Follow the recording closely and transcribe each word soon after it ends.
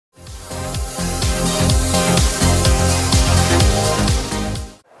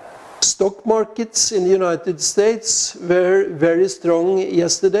stock markets in the United States were very strong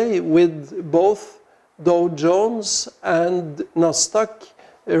yesterday, with both Dow Jones and Nasdaq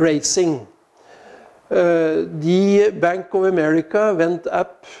racing. The Bank of America went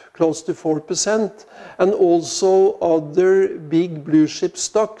up close to 4%, and also other big blue chip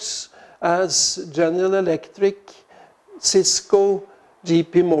stocks as General Electric, Cisco,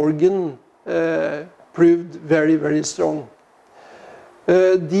 JP Morgan proved very, very strong.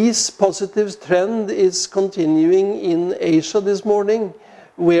 This positive trend is continuing in Asia this morning,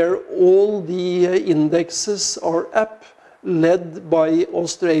 where all the indexes are up, led by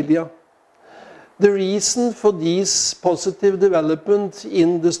Australia. The reason for this positive development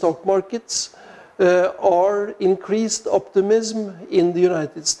in the stock markets are increased optimism in the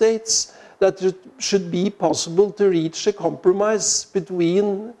United States that it should be possible to reach a compromise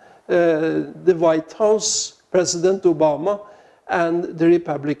between the White House, President Obama, and the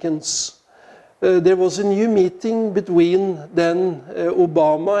Republicans. There was a new meeting between then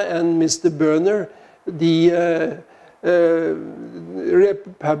Obama and Mr. Berner, the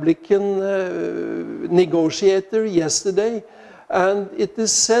Republican negotiator, yesterday, and it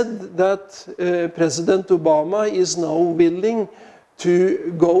is said that President Obama is now willing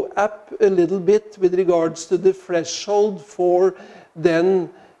to go up a little bit with regards to the threshold for then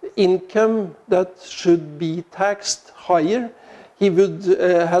income that should be taxed higher. He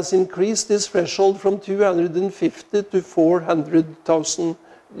has increased this threshold from $250,000 to $400,000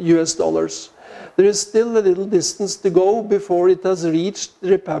 US. There is still a little distance to go before it has reached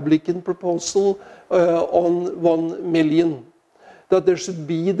the Republican proposal on 1 million. That there should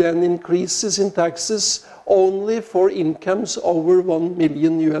be then increases in taxes only for incomes over 1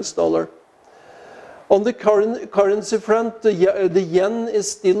 million US. On the currency front, the yen is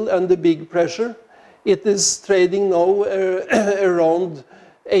still under big pressure. It is trading now around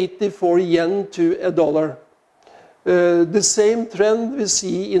 84 yen to a dollar. The same trend we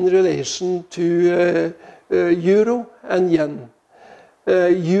see in relation to euro and yen.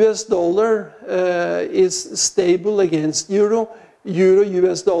 US dollar is stable against euro. Euro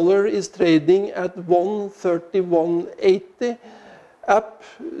US dollar is trading at 131.80, up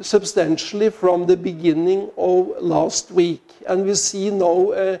substantially from the beginning of last week. And we see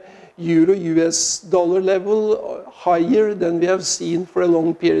now a Euro US dollar level higher than we have seen for a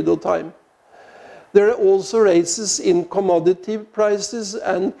long period of time. There are also raises in commodity prices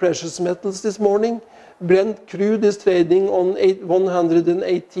and precious metals this morning. Brent crude is trading on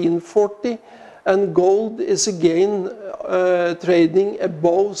 118.40, and gold is again trading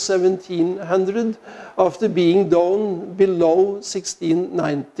above 1700 after being down below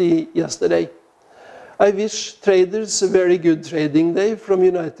 1690 yesterday. I wish traders a very good trading day from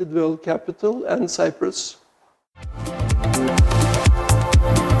United World Capital and Cyprus.